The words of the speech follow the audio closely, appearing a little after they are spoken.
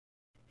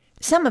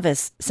Some of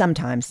us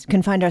sometimes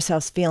can find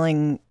ourselves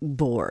feeling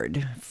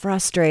bored,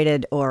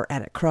 frustrated, or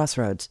at a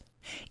crossroads.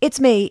 It's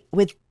me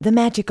with the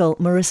magical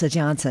Marissa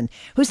Johnson,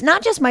 who's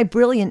not just my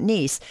brilliant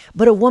niece,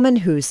 but a woman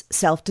whose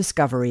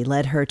self-discovery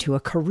led her to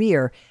a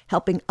career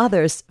helping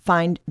others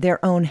find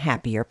their own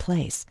happier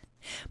place.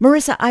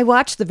 Marissa, I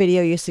watched the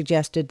video you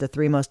suggested, the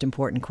 3 most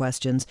important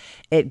questions.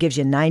 It gives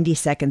you 90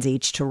 seconds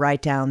each to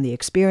write down the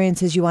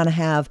experiences you want to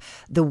have,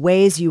 the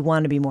ways you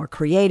want to be more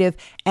creative,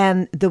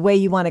 and the way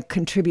you want to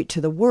contribute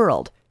to the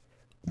world.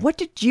 What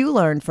did you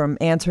learn from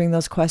answering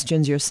those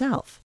questions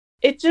yourself?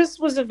 It just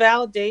was a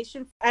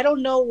validation. I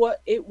don't know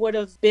what it would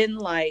have been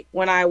like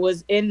when I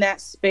was in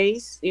that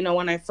space,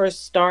 when I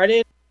first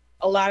started.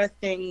 A lot of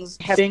things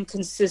have been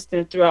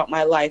consistent throughout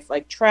my life,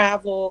 like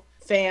travel,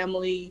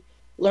 family,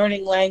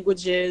 learning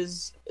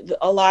languages,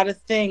 a lot of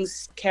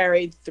things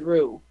carried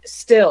through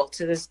still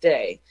to this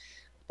day.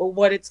 But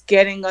what it's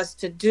getting us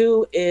to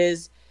do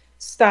is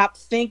stop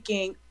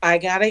thinking, I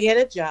got to get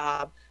a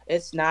job.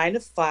 It's 9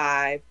 to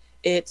 5.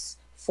 It's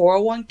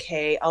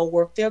 401k. I'll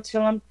work there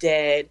till I'm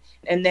dead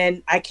and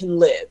then I can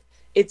live.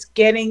 It's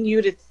getting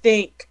you to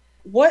think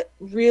what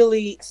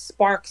really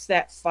sparks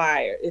that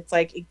fire. It's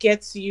like it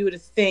gets you to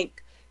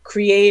think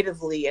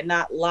creatively and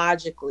not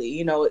logically.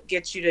 It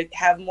gets you to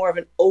have more of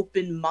an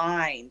open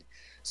mind.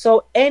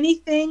 So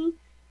anything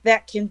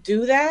that can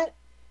do that,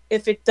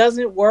 if it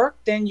doesn't work,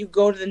 then you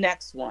go to the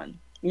next one.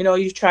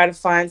 You try to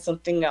find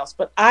something else.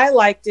 But I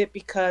liked it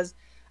because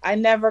I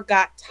never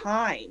got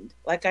timed.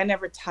 Like I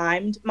never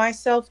timed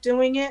myself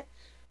doing it.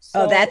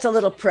 So, that's a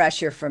little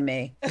pressure for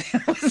me.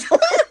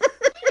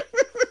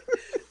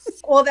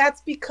 Well,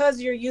 that's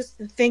because you're used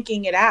to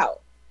thinking it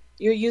out.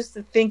 You're used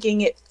to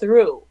thinking it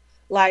through.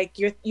 Like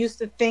you're used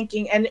to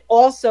thinking, and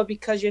also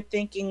because you're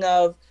thinking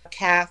of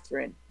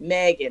Catherine,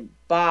 Megan,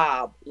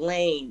 Bob,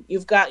 Lane.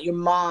 You've got your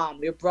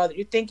mom, your brother.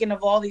 You're thinking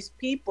of all these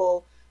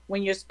people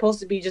when you're supposed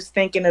to be just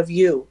thinking of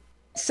you.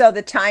 So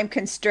the time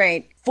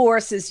constraint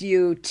forces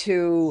you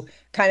to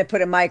kind of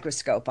put a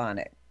microscope on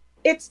it.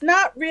 It's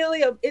not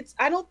really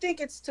I don't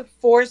think it's to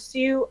force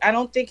you. I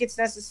don't think it's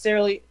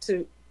necessarily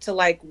to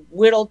like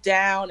whittle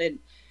down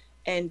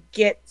and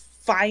get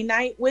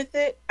finite with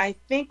it. I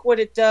think what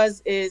it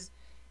does is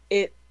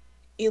it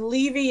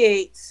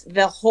alleviates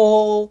the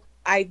whole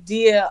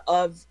idea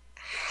of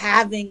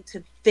having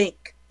to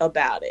think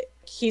about it.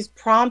 He's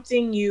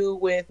prompting you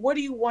with, what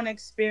do you want to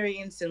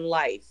experience in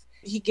life?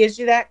 He gives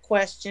you that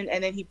question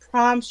and then he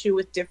prompts you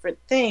with different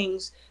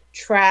things,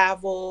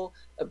 travel,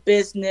 a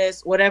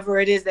business, whatever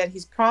it is that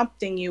he's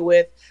prompting you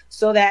with,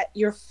 so that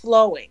you're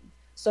flowing,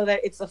 so that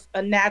it's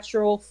a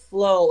natural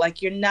flow.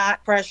 Like you're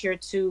not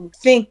pressured to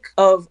think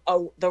of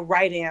the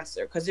right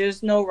answer, because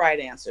there's no right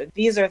answer.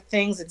 These are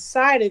things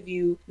inside of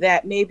you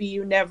that maybe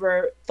you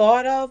never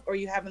thought of or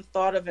you haven't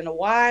thought of in a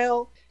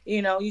while.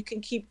 You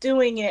can keep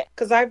doing it,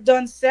 because I've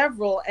done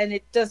several and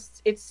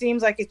it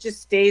seems like it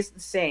just stays the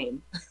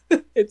same.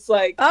 It's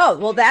like, oh,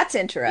 well, that's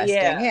interesting.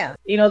 Yeah.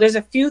 There's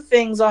a few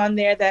things on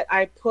there that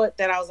I put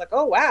that I was like,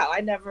 oh, wow, I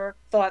never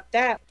thought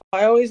that.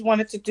 I always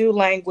wanted to do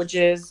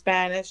languages,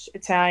 Spanish,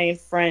 Italian,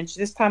 French.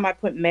 This time I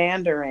put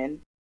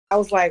Mandarin. I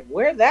was like,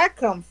 where'd that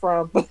come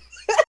from?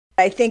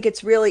 I think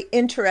it's really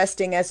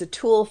interesting as a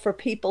tool for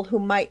people who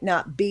might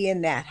not be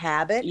in that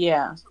habit.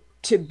 Yeah.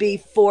 To be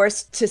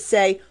forced to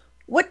say,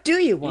 what do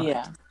you want?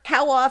 Yeah.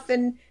 How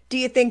often do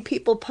you think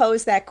people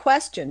pose that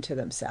question to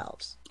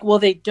themselves? Well,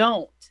 they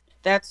don't.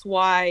 That's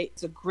why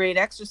it's a great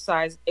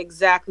exercise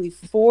exactly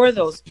for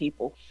those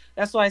people.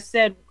 That's why I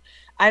said,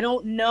 I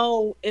don't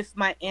know if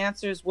my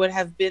answers would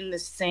have been the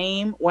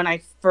same when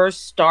I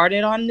first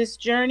started on this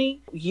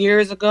journey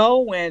years ago,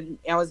 when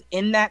I was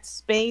in that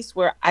space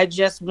where I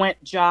just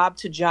went job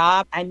to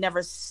job. I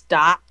never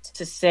stopped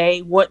to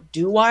say, what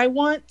do I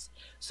want?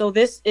 So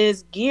this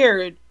is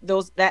geared,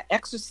 that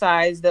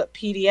exercise, the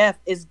PDF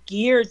is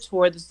geared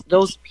towards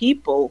those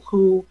people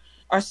who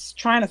are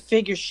trying to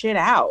figure shit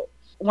out.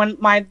 When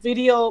my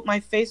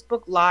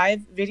Facebook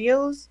Live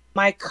videos,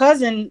 my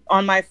cousin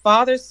on my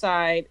father's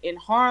side in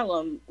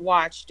Harlem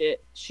watched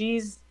it.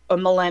 She's a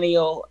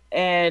millennial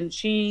and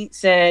she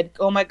said,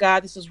 oh my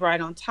God, this is right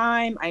on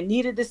time. I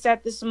needed this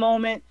at this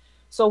moment.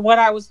 So what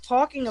I was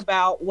talking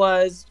about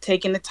was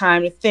taking the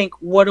time to think,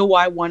 what do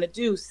I want to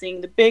do? Seeing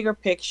the bigger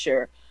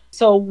picture.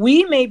 So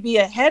we may be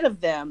ahead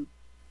of them,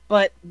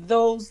 but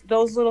those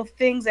little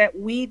things that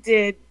we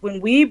did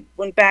when we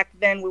went back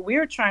then, when we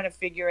were trying to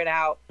figure it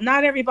out,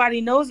 not everybody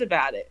knows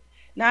about it.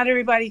 Not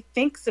everybody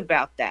thinks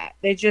about that.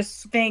 They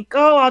just think,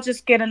 oh, I'll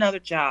just get another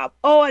job.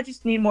 Oh, I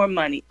just need more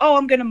money. Oh,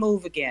 I'm going to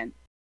move again.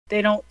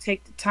 They don't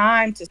take the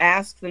time to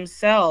ask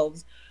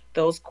themselves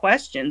those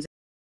questions.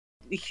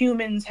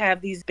 Humans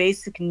have these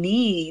basic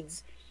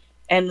needs,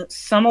 and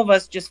some of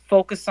us just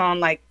focus on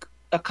like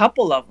a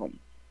couple of them.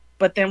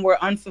 But then we're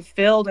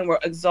unfulfilled and we're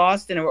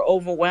exhausted and we're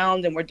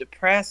overwhelmed and we're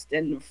depressed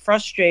and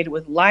frustrated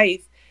with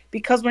life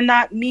because we're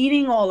not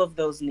meeting all of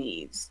those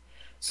needs.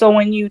 So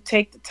when you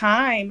take the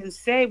time and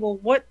say, well,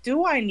 what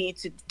do I need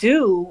to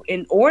do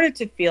in order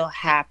to feel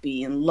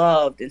happy and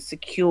loved and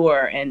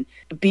secure and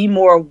be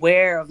more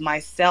aware of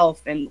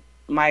myself and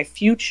my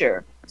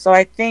future. So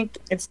I think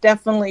it's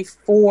definitely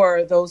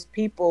for those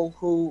people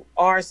who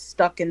are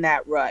stuck in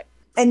that rut.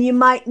 And you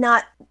might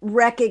not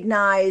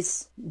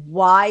recognize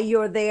why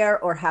you're there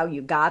or how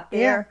you got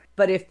there. Yeah.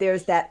 But if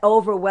there's that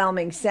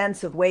overwhelming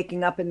sense of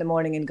waking up in the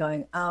morning and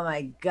going, oh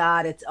my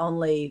God, it's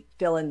only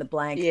fill in the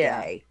blank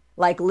Yeah. day,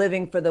 like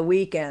living for the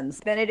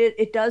weekends, then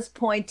it does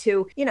point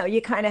to,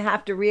 you kind of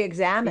have to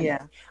re-examine it.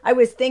 Yeah. I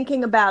was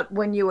thinking about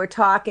when you were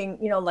talking,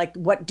 like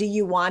what do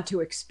you want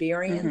to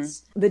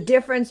experience? The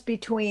difference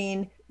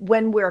between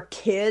when we're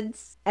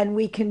kids and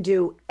we can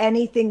do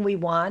anything we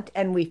want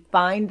and we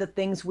find the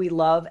things we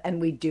love and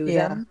we do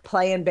them,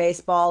 playing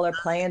baseball or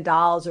playing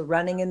dolls or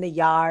running in the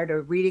yard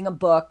or reading a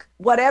book,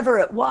 whatever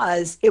it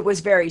was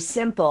very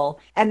simple.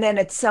 And then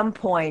at some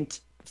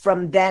point,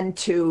 from then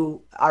to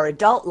our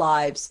adult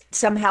lives,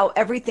 somehow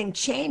everything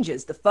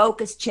changes. The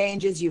focus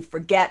changes. You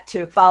forget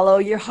to follow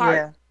your heart.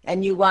 Yeah.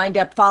 And you wind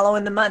up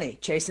following the money,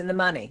 chasing the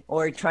money,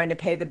 or trying to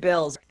pay the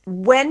bills.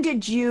 When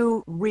did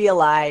you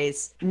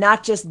realize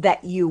not just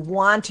that you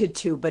wanted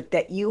to, but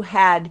that you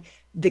had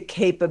the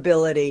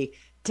capability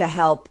to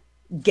help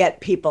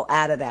get people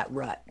out of that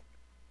rut?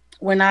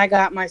 When I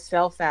got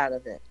myself out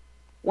of it.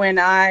 When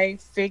I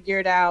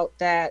figured out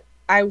that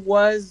I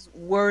was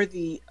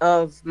worthy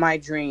of my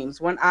dreams.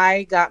 When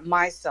I got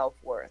my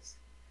self-worth.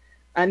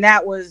 And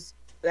that was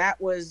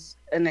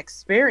an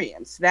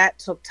experience. That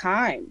took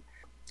time.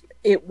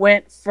 It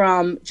went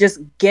from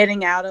just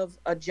getting out of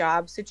a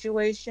job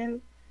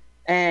situation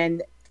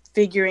and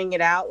figuring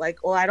it out like,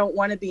 I don't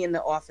want to be in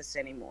the office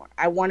anymore.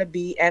 I want to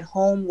be at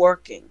home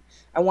working.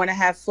 I want to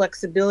have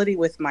flexibility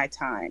with my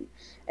time.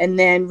 And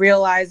then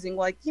realizing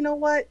like, you know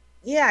what?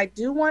 Yeah, I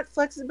do want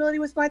flexibility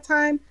with my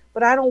time,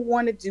 but I don't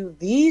want to do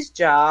these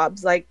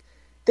jobs. Like,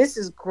 this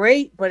is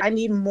great, but I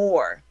need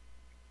more.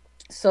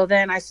 So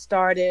then I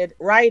started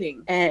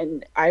writing,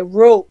 and I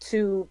wrote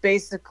to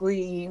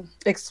basically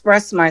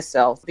express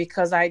myself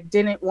because I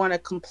didn't want to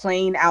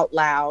complain out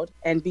loud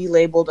and be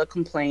labeled a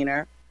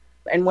complainer.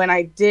 And when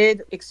I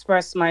did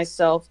express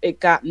myself, it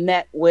got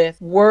met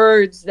with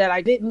words that I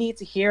didn't need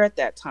to hear at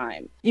that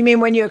time. You mean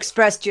when you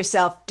expressed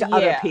yourself to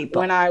other people?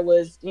 When I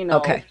was,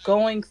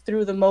 going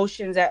through the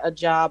motions at a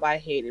job I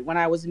hated, when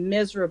I was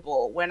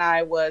miserable, when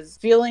I was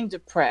feeling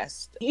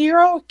depressed.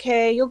 You're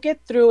okay. You'll get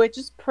through it.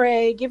 Just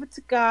pray. Give it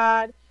to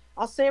God.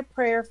 I'll say a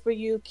prayer for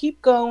you.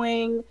 Keep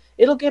going.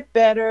 It'll get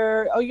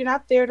better. Oh, you're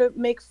not there to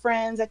make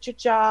friends at your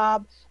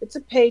job. It's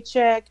a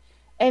paycheck.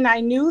 And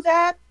I knew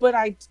that, but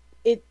I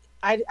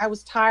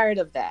was tired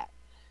of that.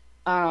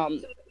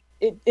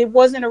 It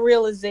wasn't a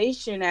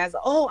realization as,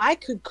 I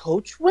could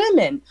coach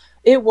women.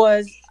 It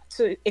was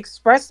to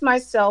express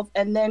myself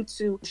and then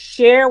to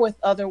share with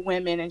other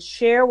women and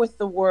share with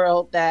the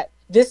world that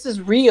this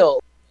is real.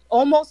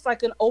 Almost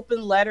like an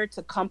open letter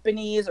to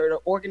companies or to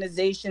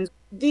organizations.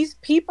 These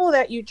people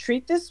that you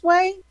treat this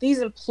way, these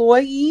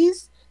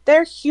employees,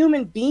 they're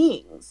human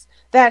beings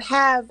that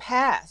have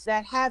past,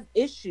 that have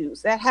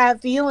issues, that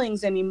have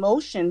feelings and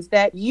emotions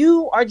that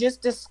you are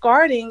just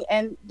discarding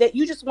and that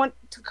you just want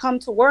to come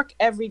to work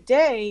every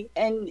day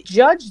and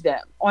judge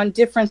them on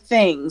different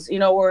things,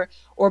 or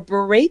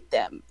berate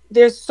them.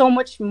 There's so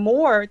much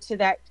more to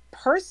that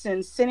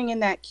person sitting in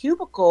that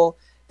cubicle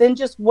than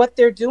just what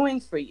they're doing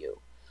for you.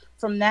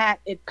 From that,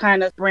 it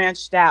kind of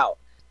branched out.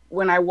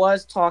 When I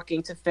was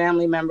talking to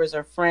family members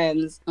or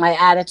friends, my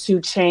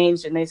attitude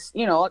changed and they,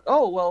 like,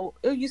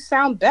 you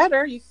sound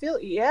better. You feel,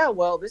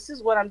 this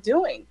is what I'm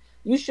doing.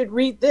 You should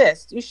read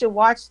this. You should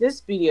watch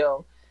this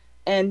video.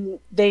 And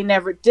they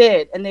never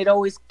did. And they'd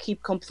always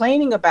keep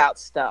complaining about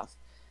stuff.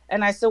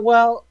 And I said,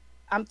 well,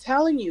 I'm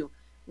telling you,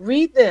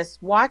 read this,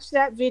 watch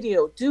that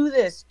video, do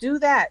this, do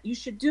that. You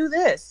should do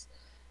this.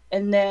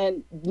 And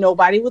then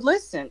nobody would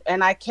listen.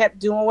 And I kept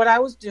doing what I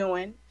was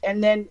doing.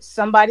 And then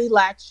somebody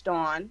latched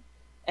on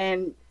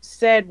and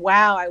said,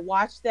 wow, I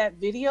watched that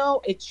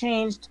video. It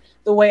changed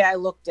the way I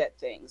looked at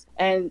things.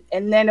 And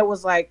then it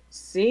was like,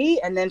 see?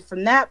 And then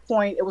from that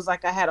point, it was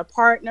like I had a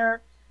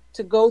partner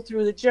to go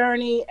through the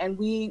journey, and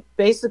we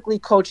basically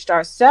coached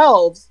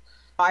ourselves.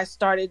 I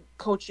started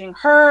coaching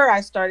her.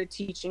 I started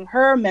teaching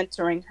her,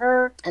 mentoring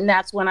her. And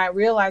that's when I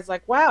realized,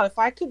 like, wow, if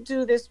I could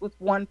do this with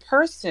one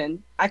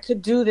person, I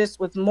could do this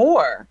with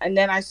more. And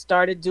then I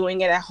started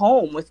doing it at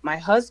home with my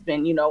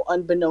husband,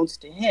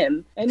 unbeknownst to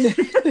him. And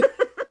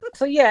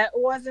so, yeah, it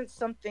wasn't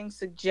something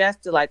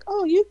suggested like,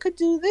 you could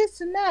do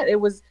this and that. It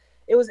was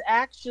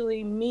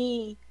actually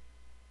me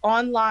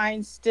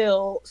online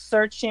still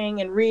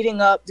searching and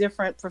reading up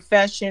different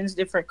professions,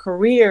 different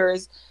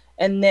careers.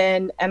 And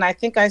I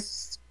think I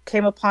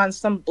came upon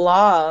some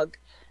blog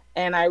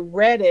and I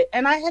read it.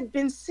 And I had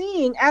been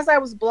seeing, as I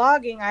was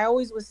blogging, I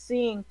always was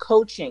seeing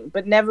coaching,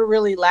 but never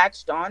really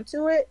latched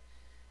onto it.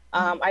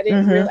 I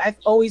didn't really, I've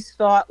always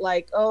thought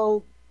like,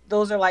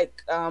 those are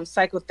like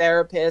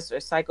psychotherapists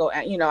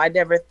or I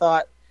never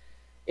thought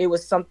it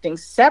was something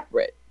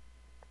separate.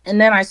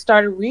 And then I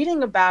started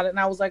reading about it and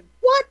I was like,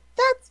 what?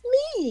 That's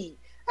me.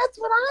 That's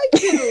what I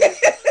do.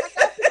 Like,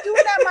 I've been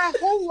doing that my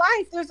whole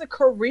life. There's a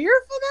career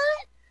for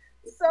that?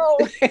 So,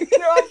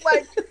 I'm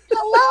like,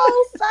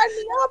 hello, sign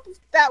me up.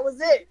 That was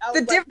it.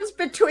 The difference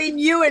between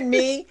you and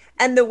me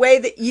and the way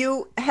that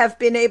you have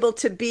been able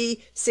to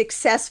be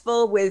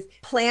successful with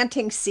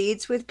planting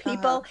seeds with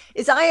people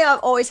is I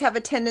always have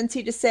a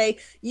tendency to say,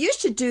 you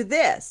should do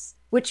this,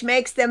 which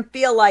makes them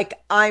feel like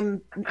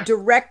I'm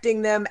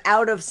directing them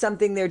out of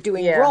something they're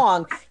doing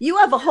wrong. You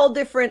have a whole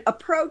different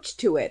approach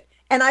to it.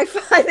 And I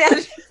find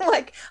that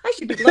like, I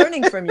should be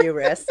learning from you,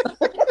 Riss.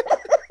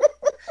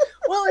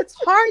 Well, it's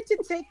hard to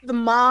take the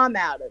mom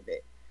out of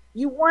it.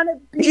 You want to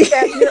be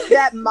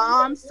that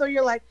mom. So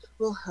you're like,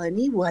 well,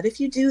 honey, what if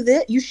you do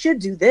this? You should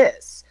do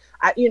this.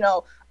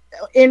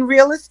 In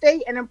real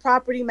estate and in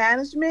property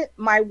management,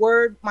 my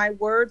word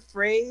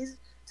phrase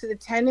to the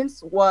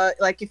tenants was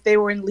like, if they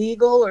were in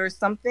legal or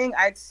something,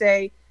 I'd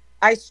say,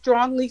 I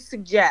strongly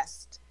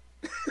suggest.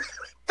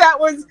 that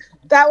was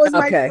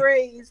my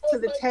phrase to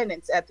the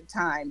tenants at the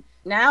time.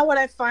 Now what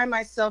I find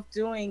myself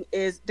doing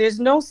is there's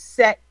no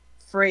set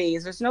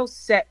phrase, there's no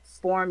set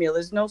formula,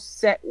 there's no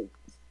set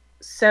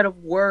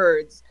of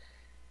words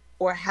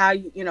or how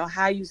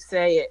you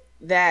say it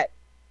that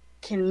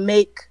can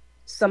make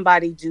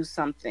somebody do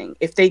something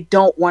if they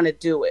don't want to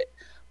do it.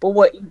 But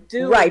what you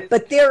do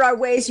but there are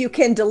ways you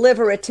can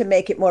deliver it to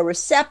make it more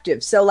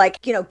receptive. So like,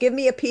 give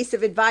me a piece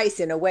of advice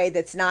in a way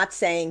that's not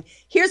saying,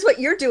 here's what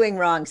you're doing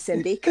wrong,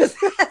 Cindy, because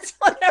that's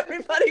what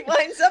everybody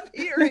winds up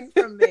hearing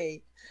from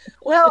me.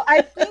 Well,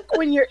 I think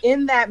when you're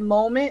in that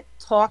moment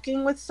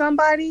talking with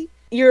somebody,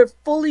 you're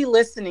fully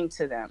listening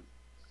to them,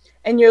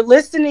 and you're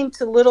listening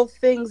to little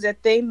things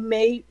that they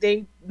may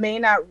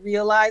not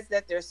realize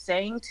that they're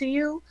saying to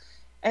you.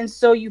 And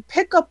so you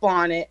pick up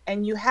on it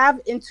and you have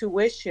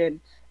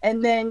intuition.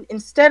 And then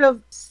instead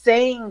of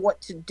saying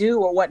what to do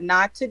or what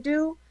not to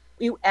do,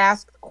 you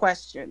ask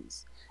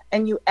questions,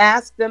 and you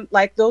ask them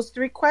like those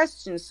 3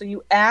 questions. So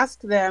you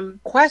ask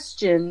them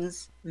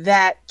questions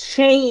that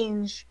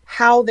change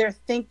how they're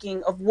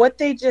thinking of what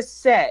they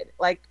just said.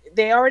 Like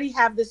they already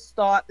have this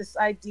thought, this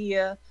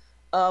idea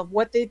of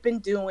what they've been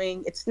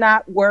doing. It's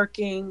not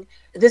working.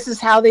 This is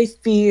how they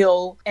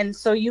feel. And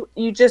so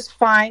you just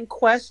find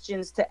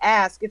questions to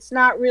ask. It's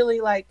not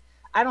really like,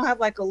 I don't have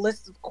like a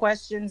list of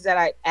questions that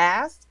I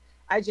ask.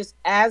 I just,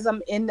 as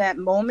I'm in that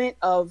moment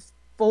of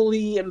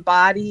fully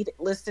embodied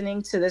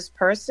listening to this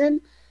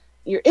person,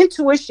 your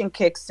intuition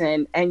kicks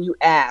in and you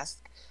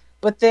ask.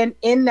 But then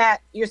in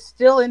that, you're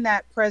still in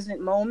that present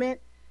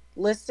moment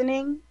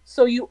listening.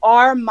 So you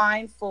are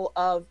mindful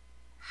of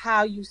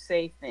how you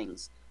say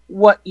things,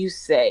 what you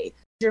say.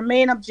 Your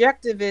main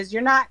objective is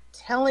you're not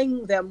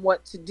telling them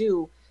what to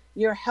do.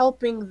 You're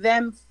helping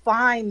them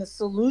find the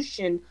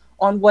solution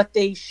on what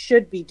they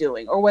should be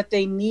doing or what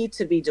they need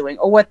to be doing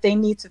or what they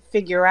need to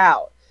figure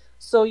out.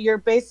 So you're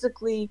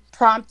basically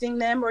prompting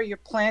them, or you're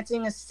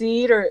planting a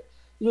seed, or,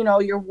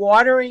 you're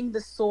watering the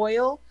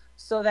soil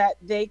so that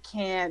they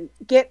can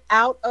get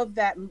out of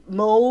that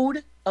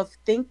mode of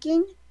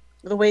thinking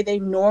the way they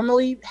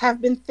normally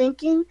have been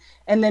thinking.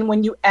 And then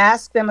when you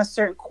ask them a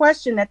certain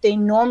question that they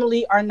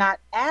normally are not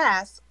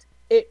asked,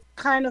 it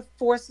kind of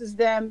forces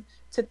them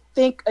to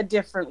think a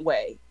different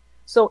way.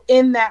 So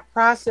in that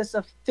process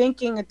of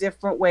thinking a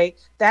different way,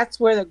 that's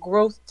where the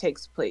growth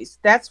takes place.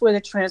 That's where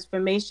the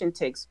transformation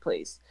takes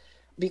place.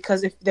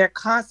 Because if they're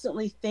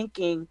constantly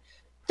thinking,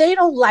 they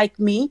don't like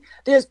me,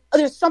 there's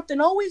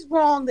something always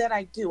wrong that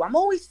I do. I'm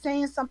always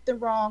saying something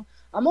wrong.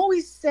 I'm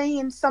always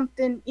saying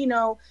something,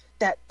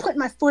 that put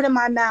my foot in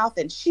my mouth,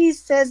 and she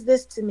says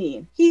this to me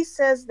and he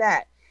says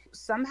that.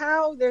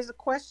 Somehow there's a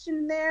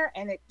question there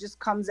and it just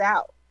comes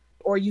out.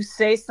 Or you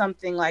say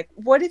something like,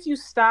 what if you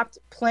stopped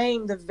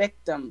playing the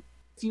victim?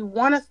 If you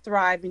want to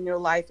thrive in your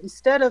life,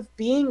 instead of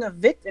being a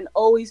victim,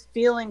 always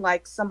feeling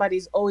like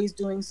somebody's always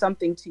doing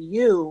something to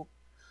you,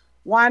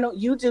 why don't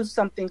you do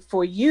something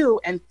for you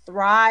and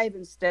thrive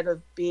instead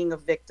of being a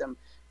victim?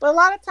 But a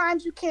lot of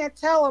times you can't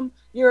tell them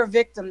you're a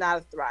victim, not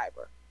a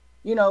thriver.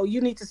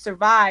 You need to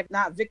survive,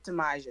 not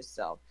victimize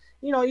yourself.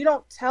 You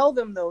don't tell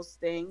them those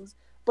things,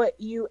 but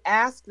you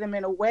ask them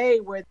in a way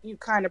where you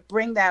kind of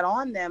bring that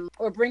on them,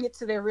 or bring it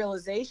to their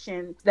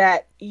realization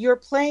that you're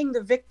playing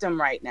the victim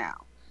right now.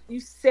 You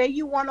say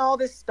you want all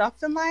this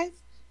stuff in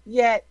life,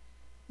 yet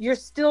you're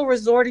still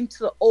resorting to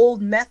the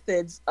old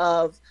methods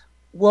of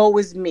woe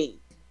is me.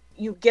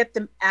 You get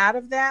them out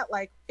of that.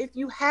 Like, if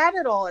you had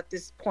it all at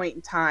this point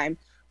in time,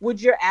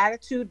 would your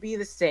attitude be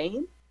the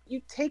same?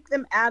 You take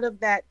them out of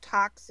that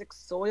toxic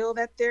soil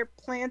that they're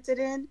planted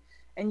in,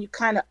 and you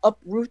kind of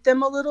uproot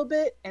them a little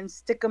bit and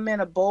stick them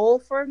in a bowl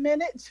for a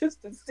minute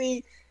just to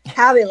see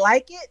how they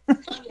like it,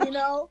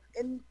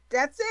 and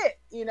that's it,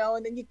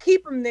 and then you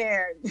keep them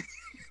there.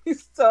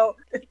 So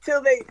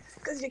until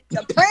because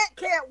the plant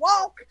can't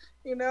walk,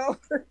 the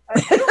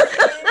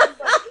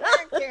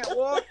plant can't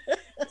walk.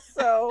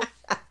 So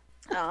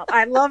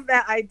I love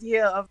that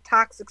idea of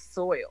toxic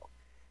soil,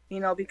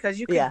 because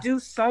you can do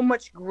so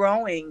much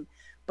growing.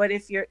 But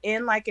if you're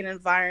in like an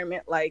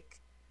environment like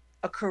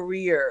a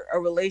career, a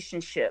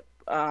relationship,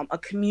 a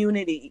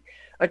community,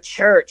 a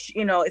church,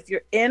 if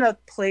you're in a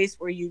place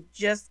where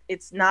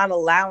it's not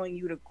allowing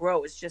you to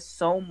grow, it's just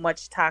so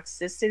much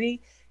toxicity,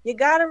 you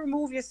got to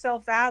remove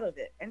yourself out of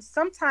it. And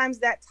sometimes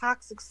that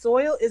toxic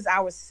soil is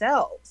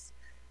ourselves.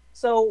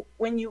 So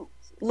when you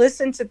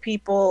listen to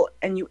people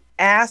and you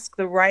ask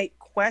the right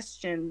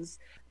questions,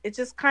 it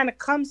just kind of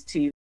comes to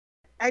you.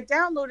 I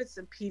downloaded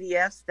some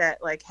PDFs that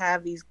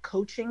have these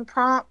coaching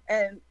prompts,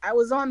 and I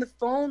was on the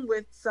phone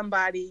with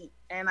somebody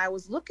and I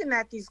was looking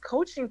at these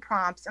coaching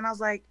prompts and I was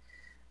like,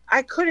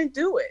 I couldn't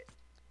do it.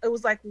 It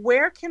was like,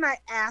 where can I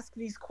ask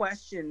these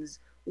questions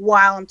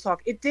while I'm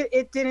talking?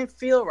 It didn't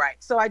feel right.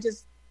 So I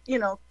just,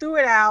 threw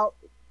it out,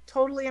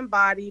 totally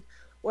embodied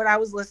what I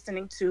was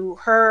listening to,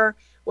 her,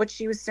 what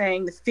she was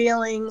saying, the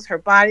feelings, her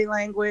body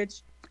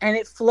language, and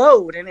it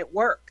flowed and it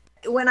worked.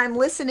 When I'm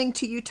listening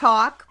to you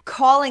talk,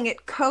 calling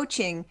it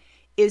coaching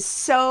is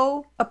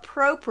so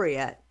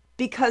appropriate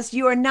because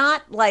you are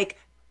not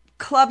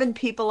clubbing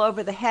people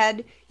over the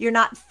head. You're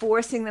not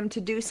forcing them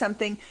to do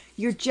something.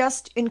 You're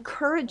just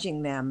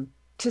encouraging them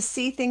to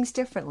see things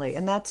differently.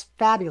 And that's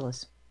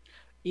fabulous.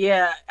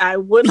 Yeah, I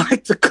would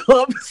like to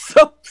club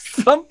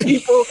some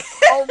people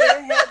over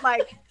the head.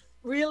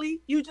 Really?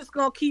 You just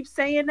gonna keep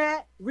saying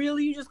that?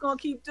 Really? You just gonna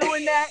keep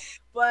doing that?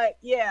 But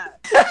yeah.